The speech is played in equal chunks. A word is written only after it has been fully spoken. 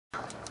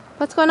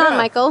What's going on,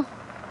 Michael?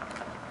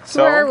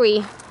 So, where are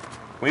we?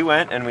 We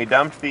went and we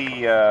dumped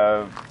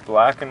the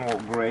black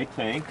and gray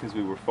tank because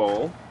we were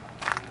full.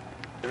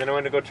 And then I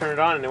went to go turn it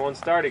on and it won't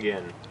start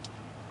again.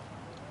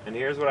 And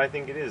here's what I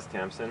think it is,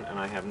 Tamsin, and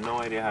I have no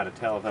idea how to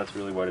tell if that's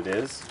really what it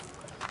is.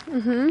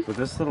 But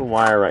this little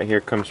wire right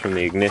here comes from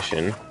the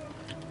ignition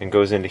and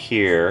goes into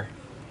here,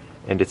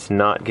 and it's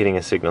not getting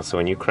a signal. So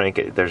when you crank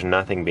it, there's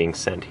nothing being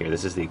sent here.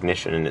 This is the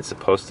ignition, and it's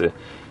supposed to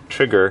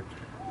trigger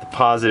the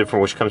positive from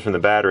which comes from the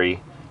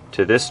battery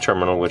to this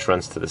terminal, which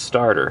runs to the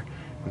starter.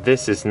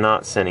 This is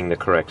not sending the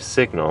correct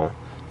signal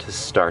to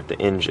start the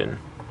engine.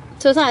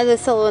 So it's not that the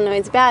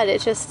solenoid's bad,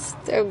 it's just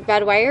a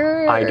bad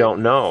wire? Or? I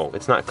don't know.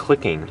 It's not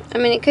clicking. I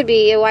mean, it could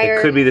be a wire.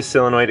 It could be the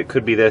solenoid, it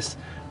could be this,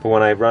 but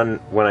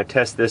when I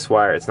test this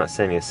wire, it's not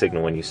sending a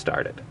signal when you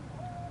start it,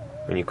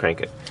 when you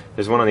crank it.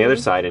 There's one on the other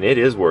side, and it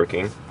is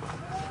working.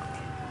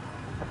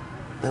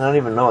 I don't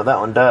even know what that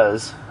one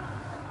does.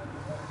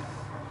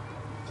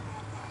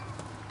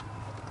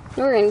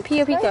 We're in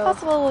Pio Pico. It's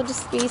possible we'll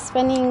just be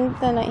spending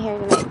the night here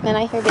tonight. Then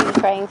I hear baby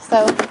crying,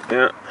 so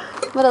yeah.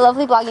 What a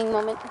lovely vlogging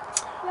moment.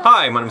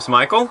 Hi, my name's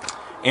Michael,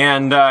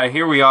 and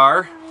here we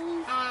are,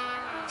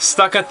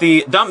 stuck at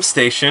the dump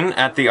station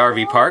at the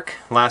RV park.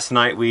 Last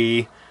night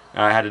we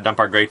had to dump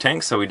our gray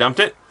tank, so we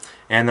dumped it,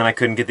 and then I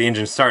couldn't get the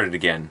engine started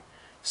again.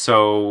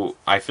 So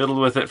I fiddled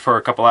with it for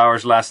a couple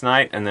hours last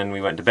night, and then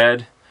we went to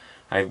bed.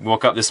 I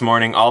woke up this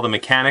morning, all the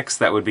mechanics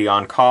that would be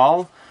on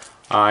call,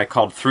 I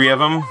called 3 of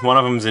them. One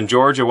of them's in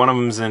Georgia, one of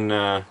them's in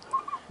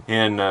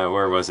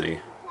where was he?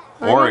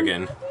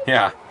 Oregon.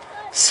 Yeah.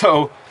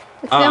 So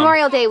it's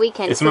Memorial Day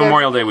weekend. It's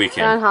Memorial Day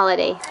weekend. They're on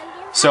holiday.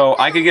 So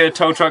I could get a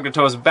tow truck to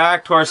tow us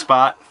back to our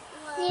spot,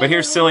 but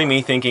here's silly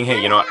me thinking, hey,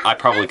 you know what, I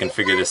probably can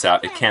figure this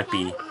out. It can't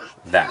be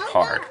that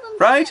hard,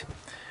 right?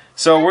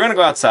 So we're gonna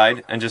go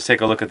outside and just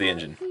take a look at the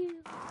engine.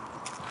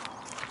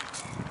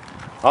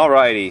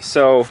 Alrighty,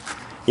 so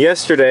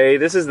yesterday,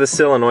 this is the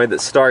solenoid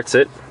that starts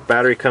it.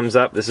 Battery comes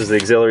up, this is the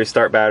auxiliary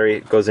start battery,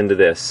 it goes into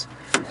this.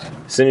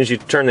 As soon as you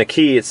turn the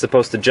key, it's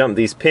supposed to jump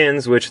these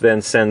pins, which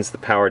then sends the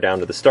power down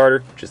to the starter,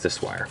 which is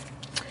this wire.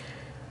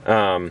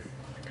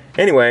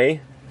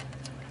 Anyway,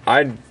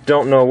 I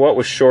don't know what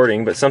was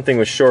shorting, but something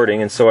was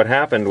shorting, and so what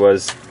happened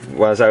was,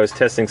 as I was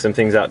testing some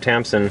things out,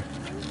 Tamsin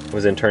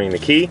was in turning the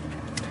key,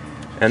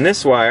 and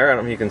this wire, I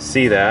don't know if you can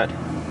see that,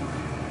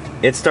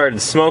 it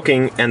started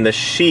smoking, and the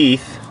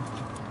sheath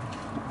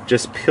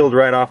just peeled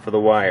right off of the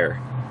wire.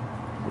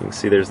 You can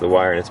see there's the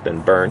wire and it's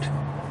been burnt.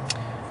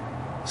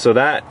 So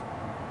that,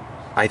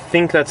 I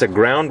think that's a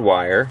ground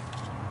wire,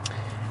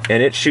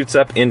 and it shoots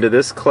up into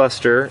this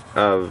cluster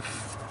of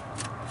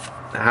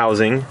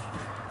housing,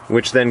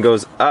 which then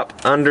goes up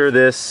under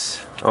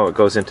this. Oh, it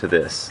goes into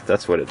this.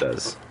 That's what it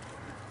does.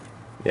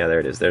 Yeah, there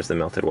it is. There's the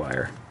melted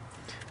wire.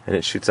 And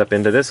it shoots up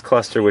into this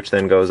cluster, which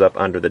then goes up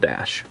under the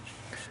dash.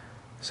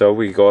 So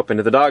we go up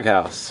into the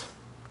doghouse.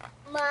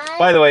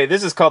 By the way,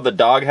 this is called the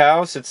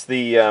doghouse. It's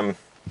the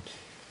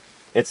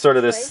it's sort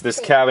of this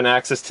cabin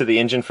access to the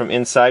engine from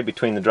inside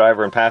between the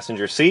driver and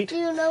passenger seat. Do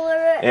you know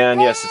where it and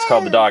yes, it's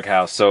called the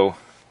doghouse. So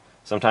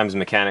sometimes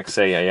mechanics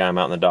say, yeah, I'm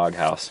out in the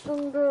doghouse.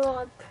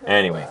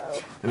 Anyway,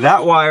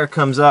 that wire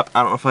comes up.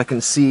 I don't know if I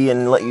can see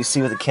and let you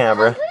see with the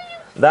camera.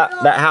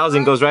 That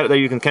housing goes right up there.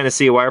 You can kind of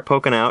see a wire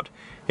poking out.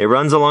 It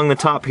runs along the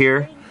top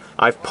here.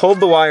 I've pulled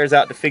the wires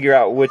out to figure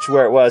out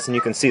where it was, and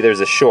you can see there's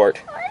a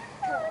short.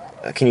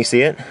 Can you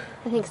see it?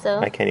 I think so.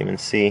 I can't even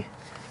see.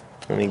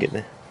 Let me get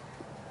the...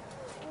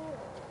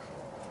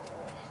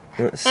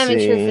 Let's I'm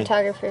see. a true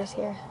photographer's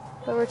here,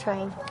 but we're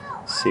trying.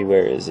 Let's see,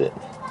 where is it?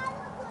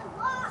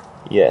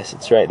 Yes,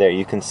 it's right there.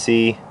 You can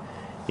see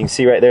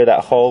right there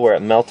that hole where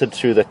it melted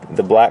through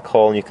the black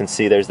hole, and you can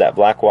see there's that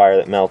black wire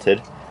that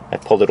melted. I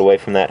pulled it away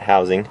from that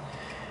housing,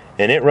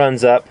 and it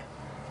runs up.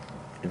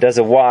 It does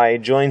a Y,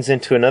 joins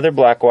into another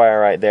black wire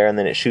right there, and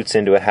then it shoots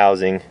into a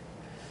housing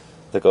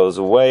that goes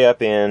way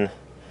up in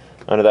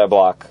under that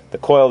block. The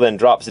coil then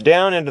drops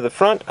down into the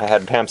front. I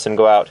had Tamsin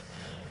go out,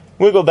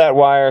 wiggled that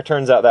wire.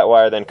 Turns out that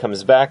wire then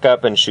comes back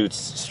up and shoots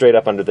straight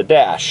up under the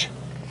dash.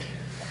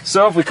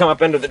 So if we come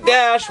up under the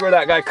dash where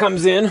that guy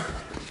comes in,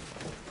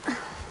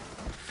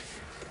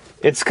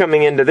 it's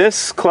coming into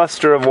this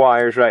cluster of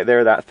wires right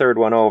there, that third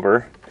one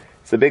over.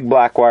 It's the big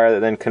black wire that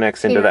then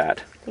connects into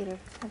that.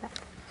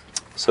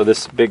 So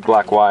this big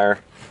black wire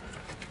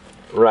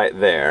right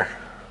there.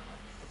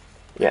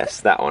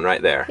 Yes, that one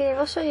right there. Here,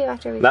 we'll show you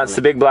after we That's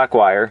the big black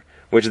wire,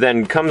 which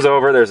then comes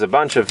over. There's a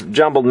bunch of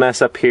jumbled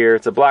mess up here.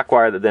 It's a black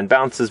wire that then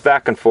bounces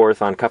back and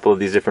forth on a couple of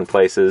these different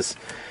places,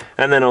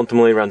 and then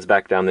ultimately runs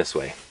back down this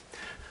way.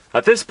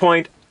 At this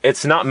point,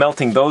 it's not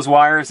melting those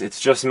wires, it's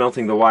just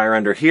melting the wire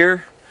under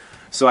here.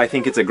 So I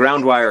think it's a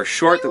ground wire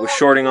short that was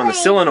shorting on the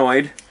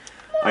solenoid.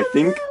 I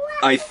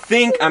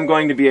think I'm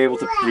going to be able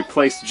to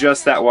replace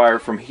just that wire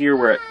from here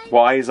where it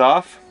Y's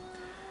off.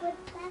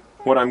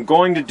 What I'm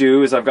going to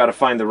do is I've got to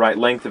find the right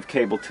length of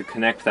cable to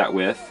connect that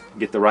with,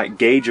 get the right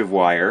gauge of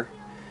wire,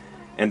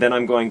 and then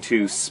I'm going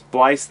to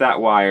splice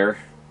that wire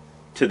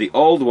to the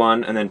old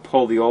one and then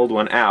pull the old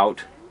one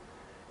out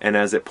and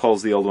as it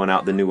pulls the old one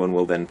out, the new one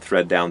will then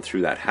thread down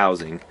through that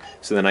housing,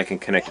 so then I can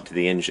connect it to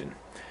the engine.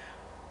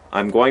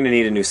 I'm going to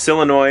need a new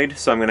solenoid,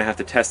 so I'm going to have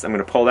to test. I'm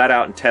going to pull that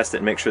out and test it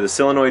and make sure the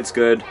solenoid's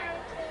good.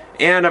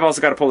 And I've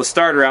also got to pull the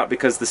starter out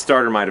because the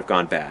starter might have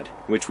gone bad,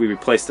 which we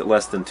replaced it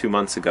less than 2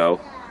 months ago.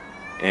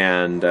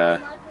 And I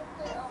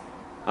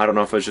don't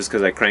know if it was just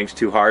because I cranked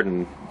too hard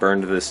and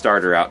burned the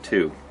starter out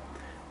too,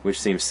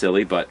 which seems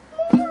silly, but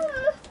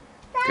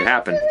could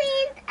happen.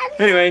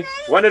 Anyway,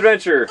 one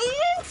adventure.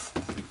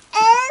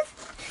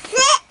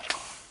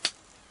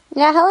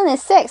 Yeah, Helen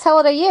is 6. How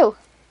old are you?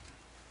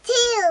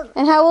 2.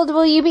 And how old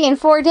will you be in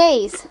 4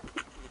 days?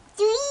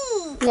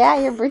 3. Yeah,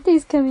 your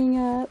birthday's coming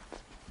up.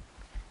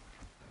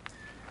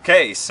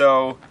 Okay,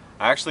 so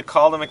I actually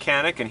called a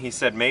mechanic and he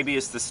said maybe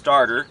it's the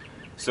starter,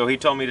 so he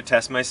told me to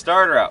test my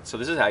starter out. So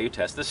this is how you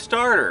test the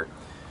starter.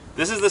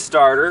 This is the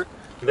starter.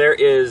 There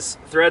is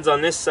threads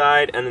on this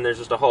side and then there's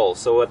just a hole.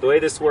 So the way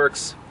this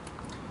works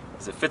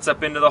is it fits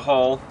up into the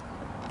hole.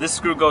 This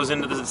screw goes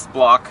into this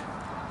block.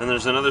 Then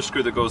there's another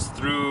screw that goes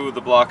through the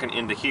block and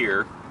into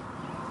here.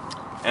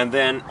 And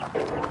then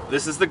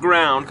this is the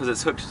ground because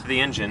it's hooked to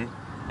the engine.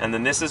 And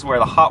then this is where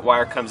the hot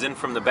wire comes in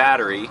from the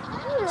battery.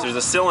 So there's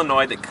a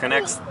solenoid that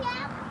connects,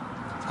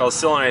 it's called a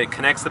solenoid, it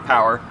connects the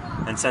power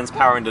and sends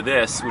power into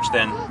this, which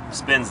then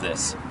spins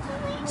this.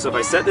 So if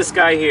I set this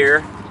guy here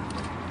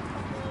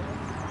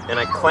and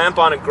I clamp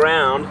on a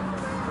ground,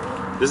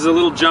 this is a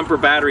little jumper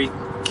battery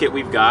kit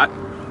we've got.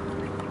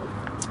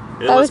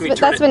 And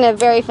That's been a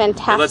very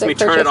fantastic it lets me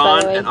turn purchase, it on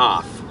by the way. and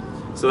off.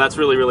 So that's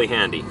really, really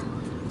handy.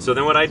 So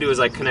then what I do is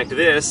I connect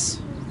this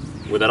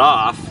with it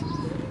off.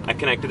 I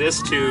connect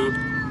this to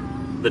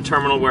the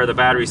terminal where the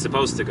battery's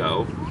supposed to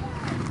go.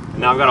 And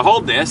now I've got to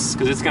hold this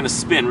because it's going to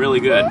spin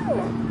really good.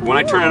 When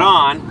I turn it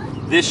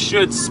on, this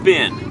should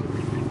spin.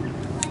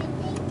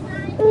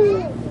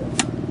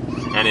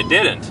 And it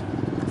didn't.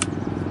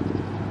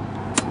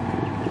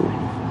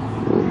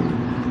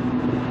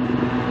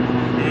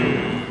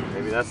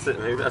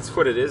 Maybe that's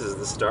what it is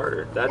the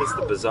starter. That is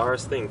the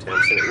bizarrest thing,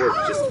 Tamsin. It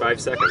worked just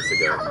 5 seconds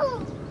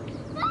ago.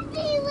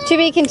 To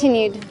be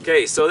continued.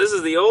 Okay, so this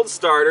is the old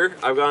starter.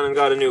 I've gone and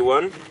got a new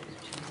one.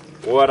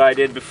 What I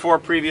did before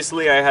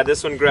previously, I had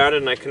this one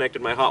grounded and I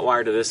connected my hot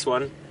wire to this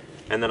one.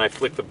 And then I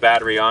flicked the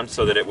battery on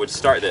so that it would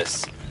start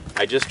this.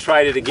 I just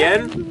tried it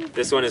again.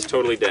 This one is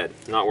totally dead,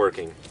 not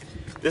working.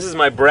 This is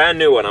my brand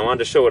new one. I wanted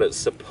to show what it's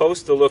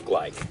supposed to look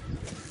like.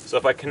 So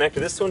if I connect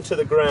this one to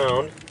the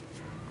ground,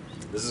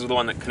 this is the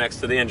one that connects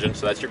to the engine,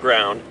 so that's your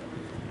ground.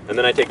 And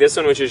then I take this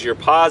one, which is your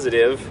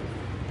positive,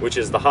 which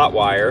is the hot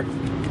wire.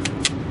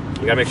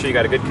 You gotta make sure you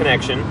got a good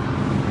connection.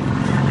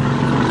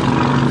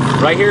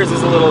 Right here is this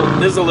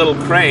is a little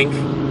crank,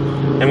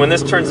 and when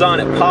this turns on,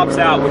 it pops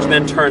out, which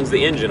then turns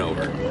the engine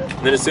over.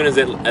 And then as soon as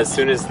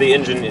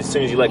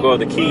you let go of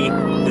the key,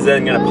 is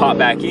then gonna pop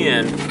back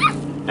in,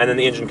 and then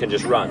the engine can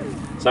just run.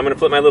 So I'm gonna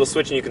flip my little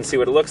switch, and you can see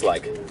what it looks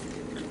like.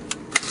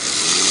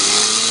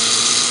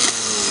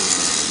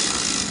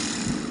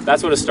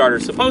 That's what a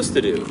starter's supposed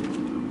to do.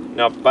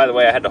 Now, by the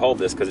way, I had to hold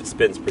this because it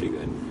spins pretty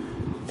good.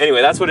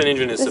 Anyway, that's what an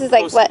engine is supposed to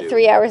do. This is like, what,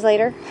 3 hours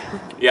later?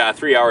 Yeah,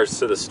 3 hours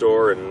to the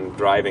store and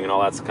driving and all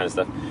that kind of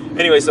stuff.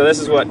 Anyway, so this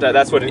is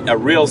that's what a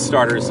real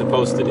starter is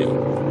supposed to do.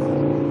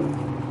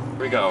 Here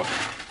we go.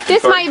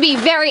 This might be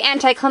very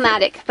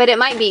anticlimactic, but it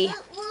might be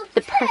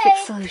the perfect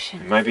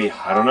solution. It might be,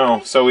 I don't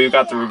know. So we've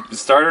got the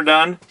starter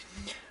done.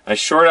 I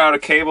shorted out a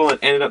cable and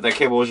ended up that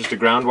cable was just a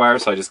ground wire,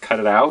 so I just cut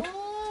it out.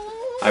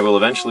 I will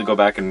eventually go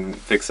back and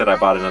fix it. I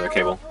bought another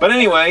cable. But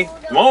anyway,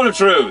 moment of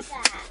truth.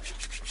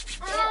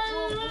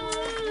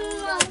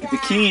 Get the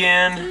key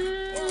in.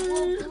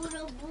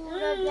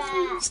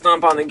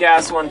 Stomp on the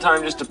gas one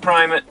time just to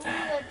prime it.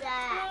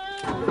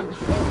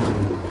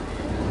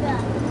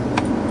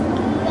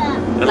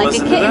 And Like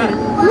listen a to kitten. that.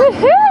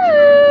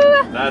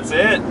 Woohoo! That's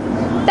it.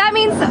 That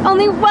means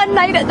only one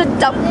night at the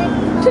dump.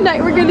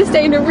 Tonight we're going to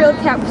stay in a real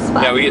camp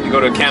spot. Yeah, we get to go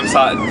to a camp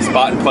spot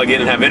and plug in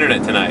and have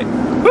internet tonight.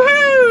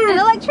 And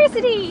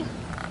electricity!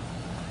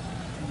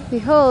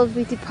 Behold,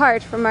 we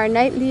depart from our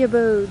nightly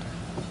abode.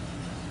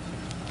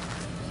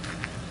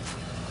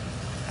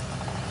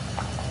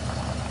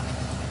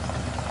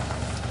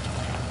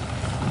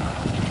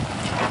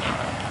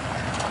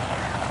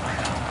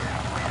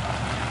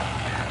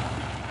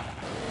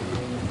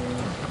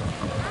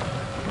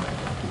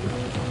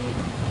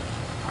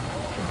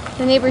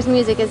 The neighbor's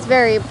music is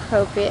very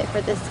appropriate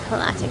for this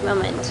climatic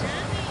moment.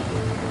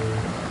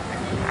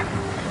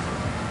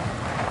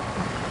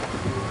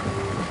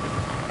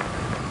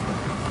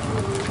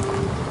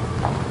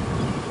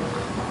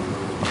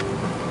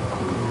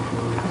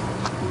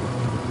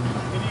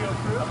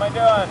 How am I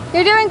doing?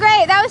 You're doing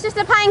great. That was just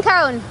a pine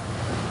cone.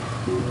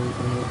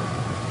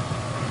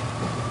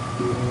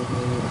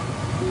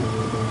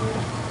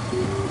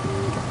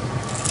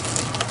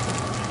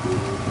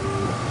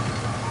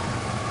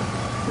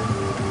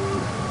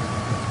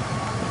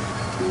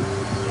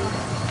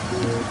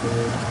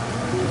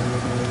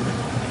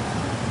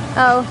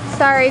 Oh,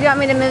 sorry. Do you want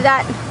me to move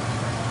that?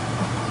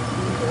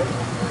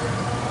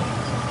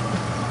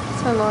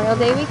 It's Memorial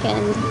Day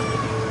weekend.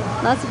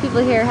 Lots of people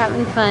here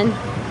having fun.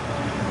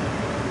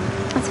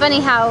 It's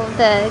funny how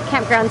the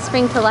campgrounds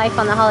spring to life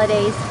on the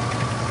holidays.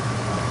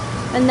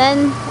 And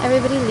then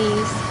everybody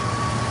leaves.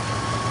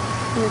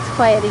 And it's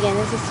quiet again.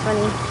 It's just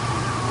funny.